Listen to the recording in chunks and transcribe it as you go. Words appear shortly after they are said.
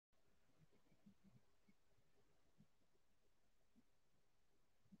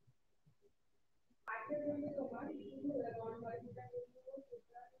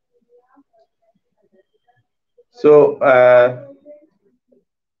So,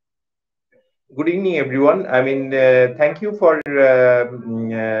 good evening, everyone. Thank you for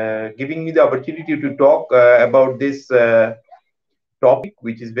giving me the opportunity to talk about this topic,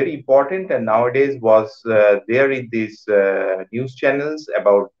 which is very important and nowadays was there in these news channels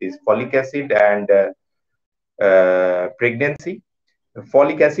about this folic acid and pregnancy.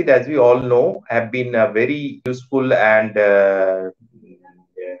 Folic acid, as we all know, have been a very useful and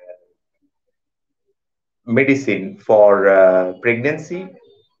medicine for pregnancy.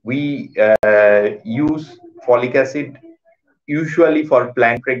 We use folic acid usually for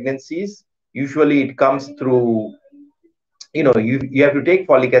planned pregnancies. Usually it comes through, you have to take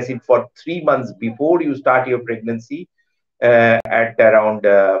folic acid for 3 months before you start your pregnancy at around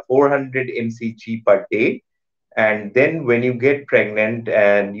 400 mcg per day. And then when you get pregnant,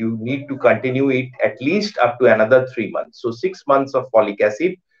 and you need to continue it at least up to another 3 months. So 6 months of folic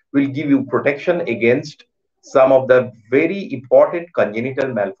acid will give you protection against some of the very important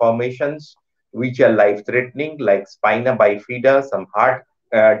congenital malformations which are life threatening, like spina bifida, some heart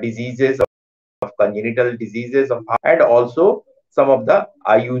diseases, of congenital diseases of heart, and also some of the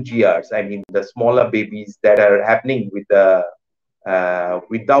IUGRs, I mean the smaller babies that are happening with the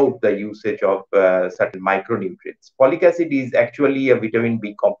without the usage of certain micronutrients. Folic acid is actually a vitamin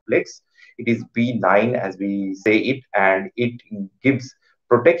B complex. It is B9, as we say it, and it gives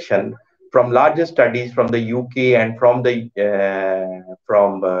protection. From larger studies from the UK and from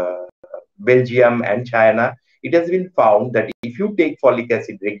Belgium and China, it has been found that if you take folic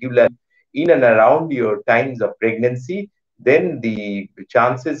acid regularly in and around your times of pregnancy, then the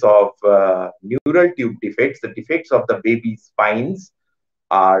chances of neural tube defects, the defects of the baby's spines,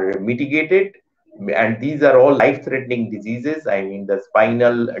 are mitigated. And these are all life-threatening diseases, I mean the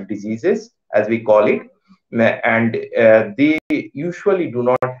spinal diseases, as we call it, and they usually do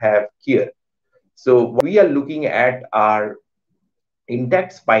not have cure. So what we are looking at are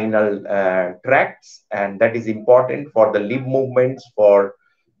intact spinal tracts, and that is important for the limb movements, for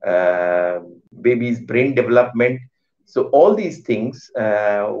baby's brain development. So all these things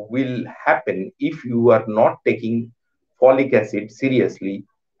will happen if you are not taking folic acid seriously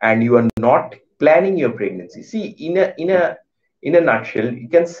and you are not planning your pregnancy. See, in a nutshell, you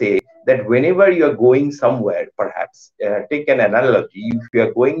can say that whenever you are going somewhere, perhaps take an analogy. If you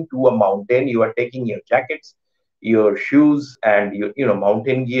are going to a mountain, you are taking your jackets, your shoes, and your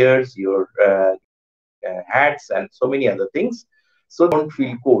mountain gears, your hats, and so many other things, so don't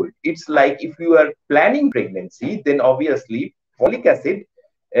feel cold. It's like if you are planning pregnancy, then obviously folic acid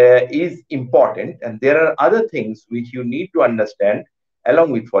is important, and there are other things which you need to understand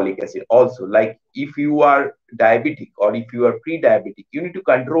along with folic acid also. Like if you are diabetic or if you are pre-diabetic, you need to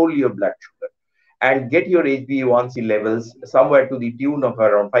control your blood sugar and get your HbA1c levels somewhere to the tune of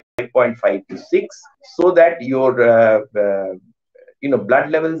around 5.5 to 6, so that your blood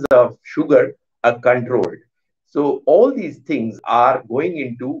levels of sugar are controlled. So all these things are going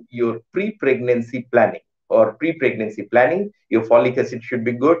into your pre-pregnancy planning. Or pre-pregnancy planning, your folic acid should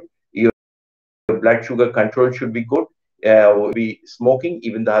be good, your blood sugar control should be good, be smoking.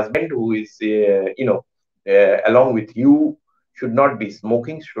 Even the husband who is along with you should not be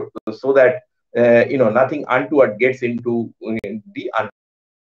smoking, so that nothing untoward gets into the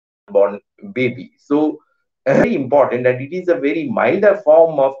unborn baby. So very important, and it is a very milder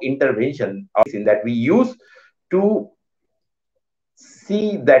form of intervention in that we use to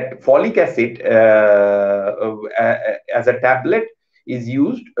see that folic acid as a tablet is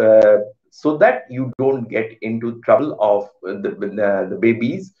used so that you don't get into trouble of the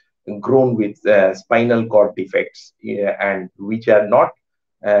babies grown with spinal cord defects, and which are not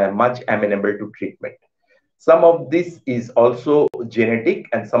much amenable to treatment. Some of this is also genetic,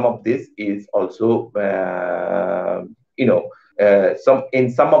 and some of this is also in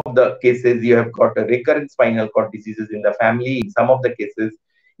some of the cases you have got a recurrent spinal cord diseases in the family. In some of the cases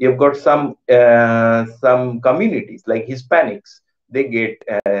you've got some communities like Hispanics, they get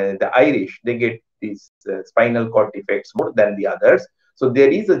the Irish, they get these spinal cord defects more than the others. So there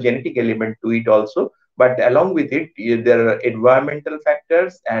is a genetic element to it also, but along with it there are environmental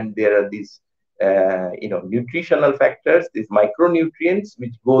factors, and there are these nutritional factors, these micronutrients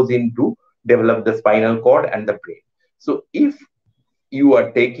which goes into develop the spinal cord and the brain. So if you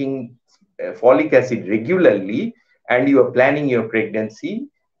are taking folic acid regularly and you are planning your pregnancy,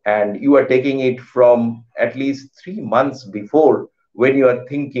 and you are taking it from at least 3 months before, when you are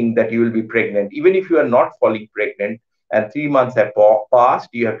thinking that you will be pregnant, even if you are not falling pregnant and 3 months have passed,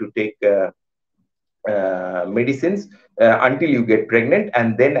 you have to take medicines until you get pregnant.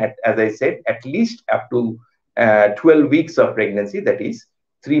 And then as I said, at least up to 12 weeks of pregnancy, that is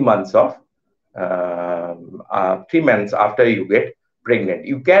 3 months of 3 months after you get pregnant,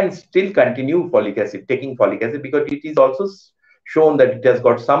 you can still continue folic acid, taking folic acid, because it is also shown that it has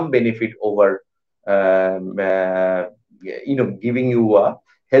got some benefit over, giving you a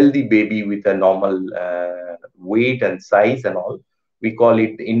healthy baby with a normal weight and size and all. We call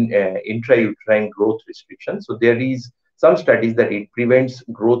it intrauterine growth restriction. So there is some studies that it prevents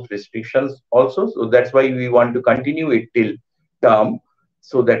growth restrictions also. So that's why we want to continue it till term,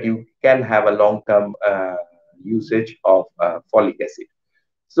 so that you can have a long-term usage of folic acid.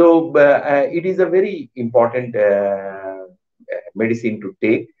 So it is a very important medicine to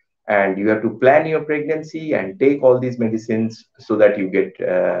take, and you have to plan your pregnancy and take all these medicines so that you get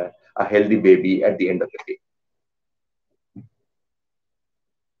a healthy baby at the end of the day.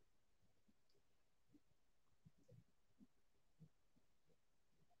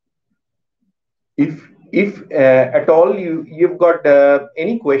 If at all you've got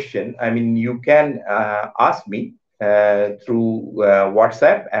any question, I mean, you can ask me through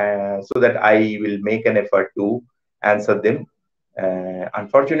WhatsApp, so that I will make an effort to answer them.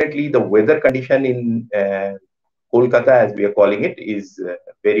 Unfortunately, the weather condition in Kolkata, as we are calling it, is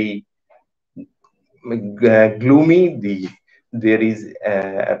very gloomy. There is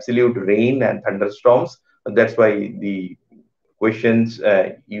absolute rain and thunderstorms. That's why the questions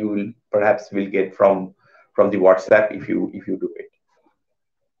you will perhaps will get from the WhatsApp if you do it.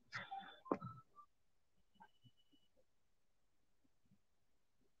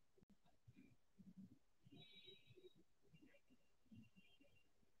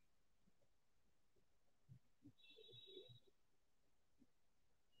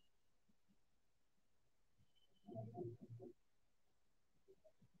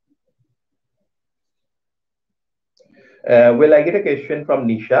 Well, I get a question from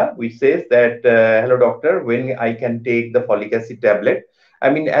Nisha, which says that, hello, doctor, when I can take the folic acid tablet? I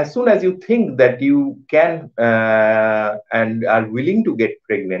mean, as soon as you think that you can and are willing to get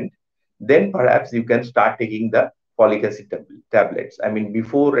pregnant, then perhaps you can start taking the folic acid tablets. I mean,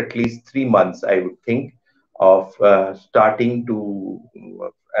 before at least 3 months, I would think of starting to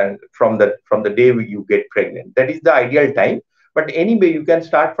from the day you get pregnant. That is the ideal time. But anyway, you can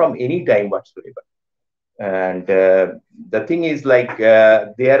start from any time whatsoever. And the thing is, like,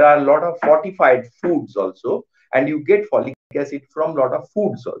 there are a lot of fortified foods also, and you get folic acid from a lot of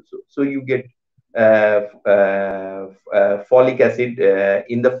foods also. So you get folic acid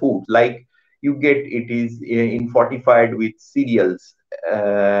in the food, like you get it is in fortified with cereals,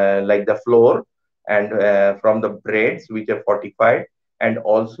 like the flour, and from the breads which are fortified, and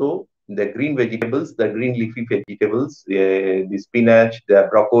also the green vegetables, the green leafy vegetables, the spinach, the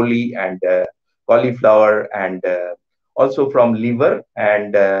broccoli, and cauliflower, and also from liver,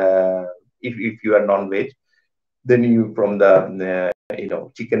 and if you are non-veg, then you from the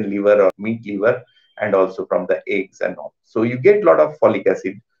chicken liver or meat liver, and also from the eggs and all. So you get a lot of folic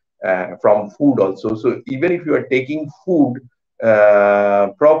acid from food also. So even if you are taking food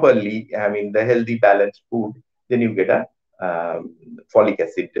properly, I mean the healthy balanced food, then you get a folic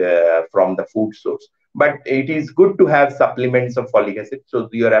acid from the food source. But it is good to have supplements of folic acid, so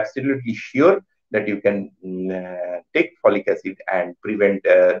you are absolutely sure that you can take folic acid and prevent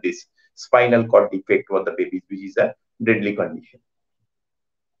this spinal cord defect for the babies, which is a deadly condition.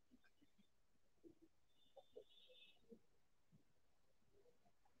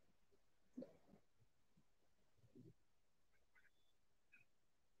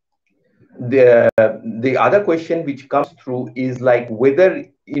 The other question which comes through is like whether,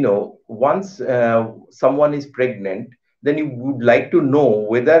 once someone is pregnant, then you would like to know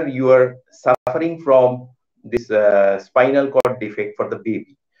whether you are suffering from this spinal cord defect for the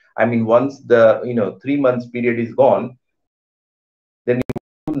baby. I mean, once the 3 months period is gone, then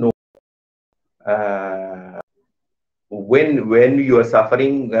you know when you are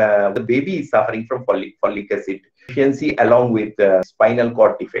suffering, the baby is suffering from folic acid deficiency along with spinal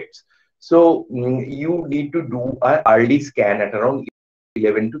cord defects. So you need to do an early scan at around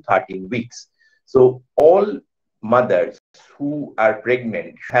 11 to 13 weeks. So all mothers who are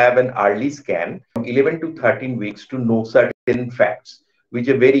pregnant have an early scan from 11 to 13 weeks to know certain facts, which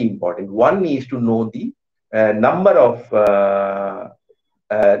are very important. One is to know the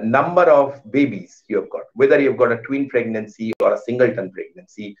number of babies you have got, whether you've got a twin pregnancy or a singleton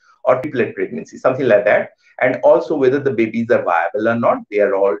pregnancy or triplet pregnancy, something like that. And also whether the babies are viable or not, they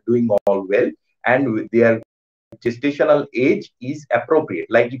are all doing all well, and their gestational age is appropriate.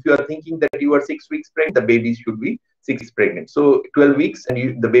 Like if you are thinking that you are 6 weeks pregnant, the baby should be 6 weeks pregnant. So 12 weeks,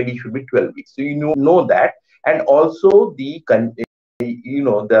 and the baby should be 12 weeks. So you know that. And also the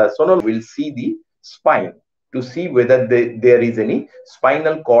sonographer will see the spine to see whether there is any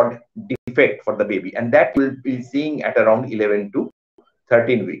spinal cord defect for the baby, and that will be seeing at around 11 to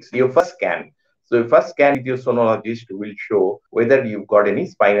 13 weeks. Your first scan. So your first scan with your sonologist will show whether you've got any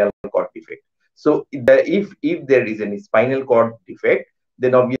spinal cord defect. So if there is any spinal cord defect,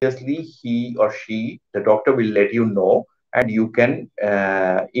 then obviously he or she, the doctor, will let you know, and you can,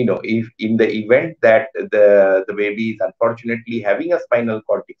 if in the event that the baby is unfortunately having a spinal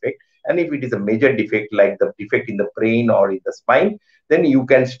cord defect, and if it is a major defect like the defect in the brain or in the spine, then you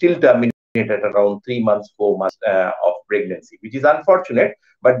can still terminate at around 3 months, 4 months of pregnancy, which is unfortunate,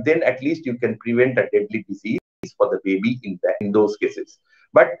 but then at least you can prevent a deadly disease for the baby in those cases.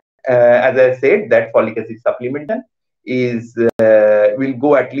 But as I said, that folic acid supplementation is will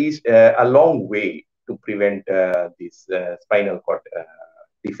go at least a long way to prevent these spinal cord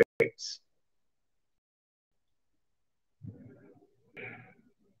defects.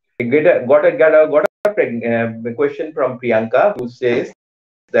 Got a question from Priyanka, who says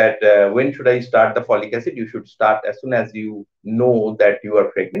that when should I start the folic acid? You should start as soon as you know that you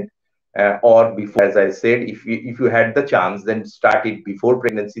are pregnant, or before. As I said, if you had the chance, then start it before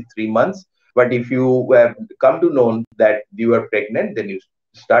pregnancy, 3 months. But if you have come to know that you are pregnant, then you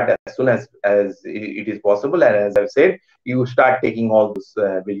start as soon as it is possible. And as I've said, you start taking all those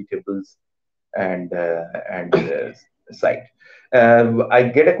vegetables and site. I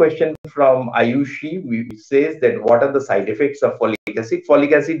get a question from Ayushi, which says that what are the side effects of folic acid?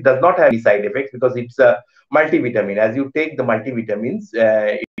 Folic acid does not have any side effects because it's a multivitamin. As you take the multivitamins,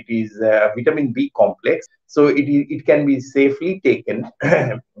 it is a vitamin B complex, so it can be safely taken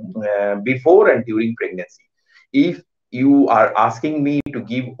before and during pregnancy. If you are asking me to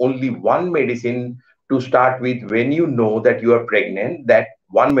give only one medicine to start with when you know that you are pregnant, that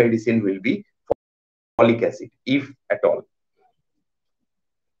one medicine will be folic acid, if at all.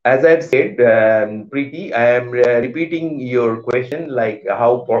 As I've said, Preeti, I am repeating your question, like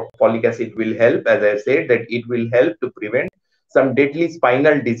how folic acid will help. As I've said, that it will help to prevent some deadly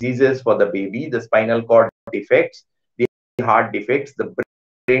spinal diseases for the baby, the spinal cord defects, the heart defects, the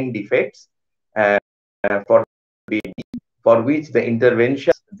brain defects for the baby, for which the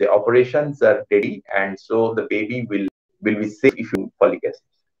interventions, the operations are ready, and so the baby will be safe if you folic acid.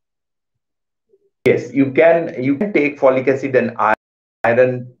 Yes, you can take folic acid and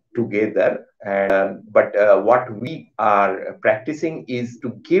iron together, but what we are practicing is to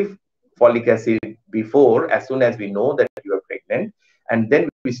give folic acid before, as soon as we know that you are pregnant, and then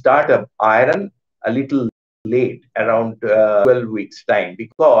we start iron a little late, around 12 weeks time,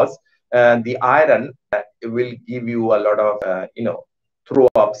 because the iron will give you a lot of throw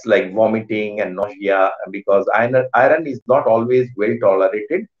ups like vomiting and nausea, because iron is not always well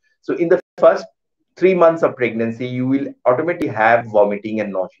tolerated. So in the first 3 months of pregnancy, you will automatically have vomiting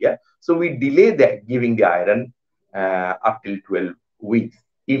and nausea. So we delay that giving the iron up till 12 weeks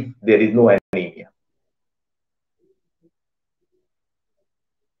if there is no anemia.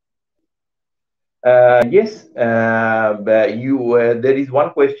 Yes, there is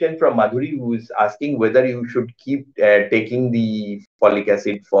one question from Madhuri, who is asking whether you should keep taking the folic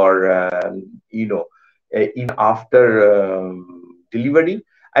acid for even after delivery.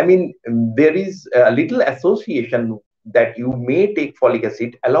 I mean, there is a little association that you may take folic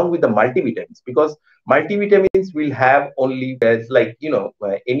acid along with the multivitamins, because multivitamins will have only as like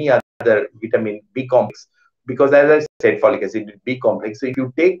any other vitamin B complex, because as I said, folic acid is B complex. So if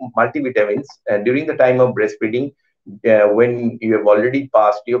you take multivitamins during the time of breastfeeding, when you have already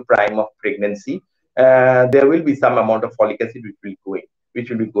passed your prime of pregnancy, there will be some amount of folic acid which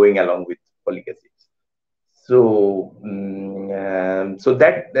will be going along with folic acid. So, so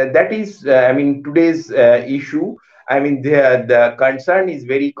that is, I mean, today's issue. I mean, the concern is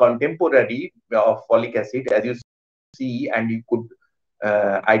very contemporary of folic acid, as you see, and you could.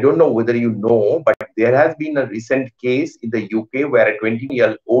 I don't know whether you know, but there has been a recent case in the UK where a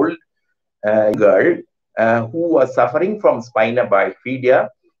 20-year-old girl who was suffering from spina bifida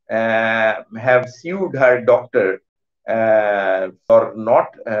have sued her doctor for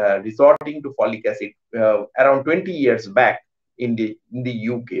not resorting to folic acid around 20 years back in the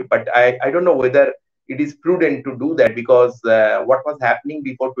UK. But I don't know whether it is prudent to do that, because what was happening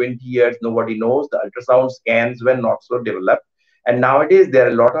before 20 years, nobody knows. The ultrasound scans were not so developed. And nowadays, there are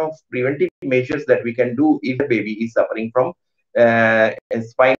a lot of preventive measures that we can do if the baby is suffering from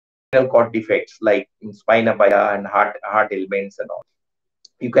spinal cord defects like spina bifida and heart ailments and all.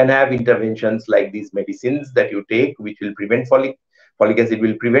 You can have interventions like these medicines that you take, which will prevent folic acid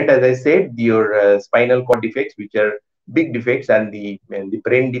will prevent, as I said, your spinal cord defects, which are big defects, and the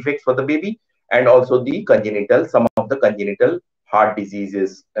brain defects for the baby, and also some of the congenital heart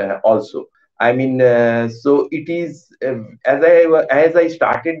diseases also. I mean, so it is as I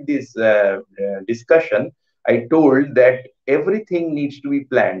started this discussion, I told that everything needs to be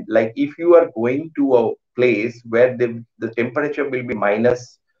planned. Like if you are going to a place where the temperature will be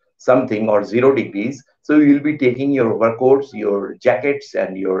minus something or 0 degrees, so you will be taking your overcoats, your jackets,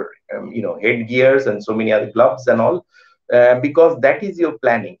 and your headgears and so many other gloves and all. Because that is your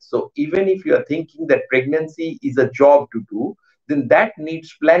planning. So even if you are thinking that pregnancy is a job to do, then that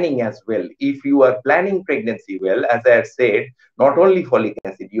needs planning as well. If you are planning pregnancy well, as I have said, not only folic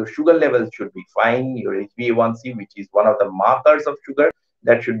acid, your sugar levels should be fine, your HbA1c, which is one of the markers of sugar,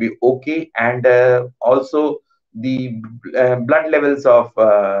 that should be okay, and also the blood levels of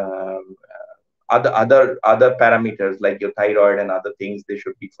other parameters like your thyroid and other things, they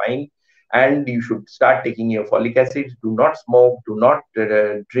should be fine. And you should start taking your folic acid. Do not smoke, do not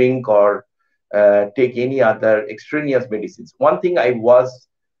drink or take any other extraneous medicines. One thing I was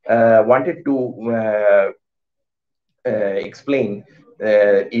wanted to explain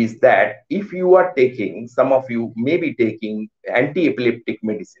is that if you are taking, some of you may be taking anti-epileptic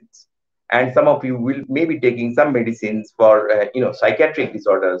medicines, and some of you will may be taking some medicines for psychiatric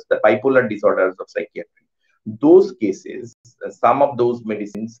disorders, the bipolar disorders of psychiatry. Those cases, some of those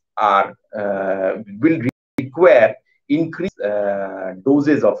medicines are will require increased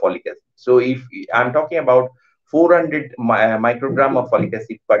doses of folic acid. So if I'm talking about 400 microgram of folic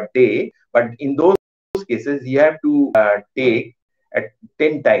acid per day, but in those cases you have to take at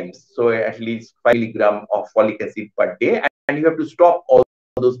 10 times, so at least 5 milligram of folic acid per day, and you have to stop all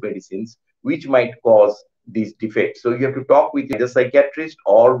those medicines which might cause these defects. So you have to talk with either psychiatrist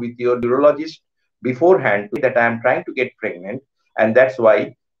or with your neurologist beforehand that I am trying to get pregnant, and that's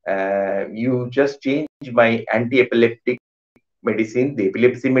why you just change my anti-epileptic medicine, the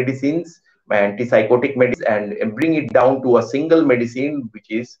epilepsy medicines, my antipsychotic medicines, and bring it down to a single medicine which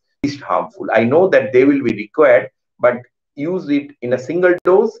is least harmful. I know that they will be required, but use it in a single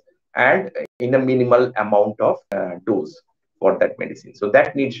dose and in a minimal amount of dose for that medicine. So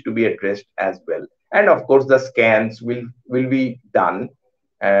that needs to be addressed as well. And of course, the scans will be done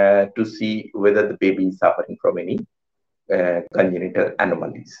to see whether the baby is suffering from any congenital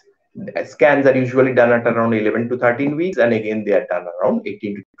anomalies. Scans are usually done at around 11 to 13 weeks, and again they are done around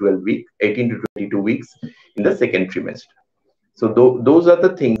 18 to 12 weeks, 18 to 22 weeks in the second trimester. So those are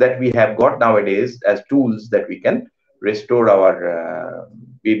the things that we have got nowadays as tools that we can restore our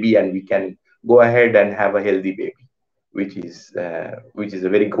baby, and we can go ahead and have a healthy baby, which is a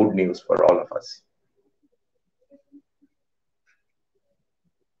very good news for all of us.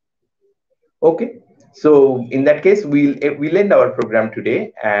 Okay, so in that case, we'll end our program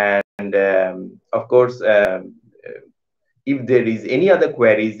today, and of course, if there is any other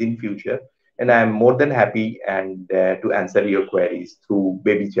queries in future, and I'm more than happy and to answer your queries through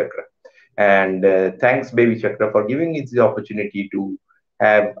Baby Chakra. And thanks, Baby Chakra, for giving us the opportunity to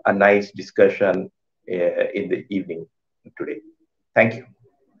have a nice discussion in the evening today. Thank you.